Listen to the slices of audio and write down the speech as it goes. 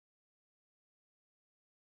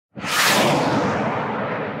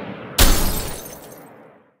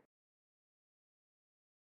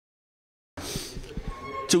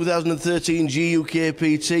2013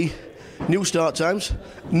 GUKPT, new start times,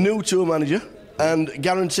 new tour manager, and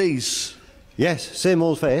guarantees. Yes, same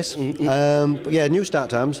old face. But yeah, new start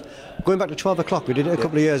times. Going back to 12 o'clock. We did it a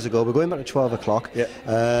couple of years ago. We're going back to 12 o'clock. Yeah.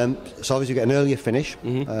 So obviously you get an earlier finish.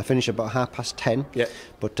 Finish about 10:30. Yeah.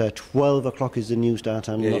 But 12 o'clock is the new start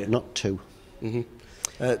time, not 2.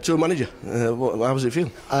 Tour manager, how does it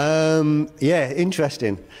feel? Yeah,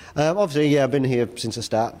 interesting. Obviously, yeah, I've been here since the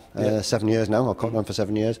start, 7 years now. I've caught on for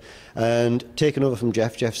 7 years, and taken over from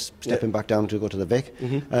Jeff. Jeff's stepping back down to go to the Vic,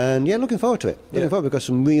 and yeah, looking forward to it. Looking forward. We've got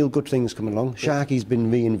some real good things coming along. Sharky's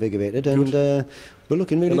been reinvigorated, and we're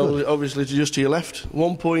looking really good. Obviously, just to your left,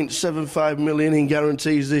 1.75 million in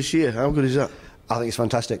guarantees this year. How good is that? I think it's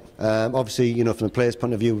fantastic. Obviously, you know, from the players'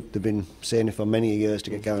 point of view, they've been saying it for many years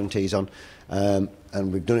to get guarantees on,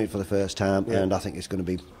 and we've done it for the first time, and I think it's going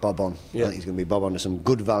to be bob on. I think it's going to be bob on. There's some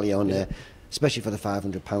good value on there, especially for the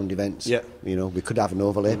 £500 events. You know, we could have an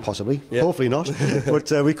overlay, possibly. Hopefully not,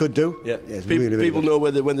 but we could do. It's really people good. know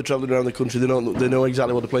when they're travelling around the country, they know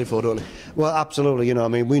exactly what they're playing for, don't they? Well, absolutely. You know, I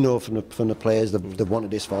mean, we know from the players they've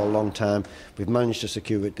wanted this for a long time. We've managed to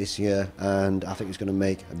secure it this year, and I think it's going to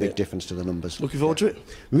make a big difference to the numbers. Looking forward to it?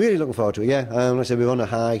 Really looking forward to it, yeah. Like I said, we're on a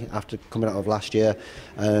high after coming out of last year,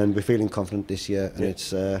 and we're feeling confident this year, and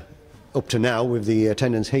it's up to now with the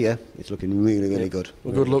attendance here, it's looking really good.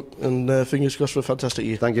 Well, good luck, and fingers crossed for a fantastic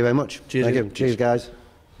year. Thank you very much. Cheers. Thank you. Cheers, guys.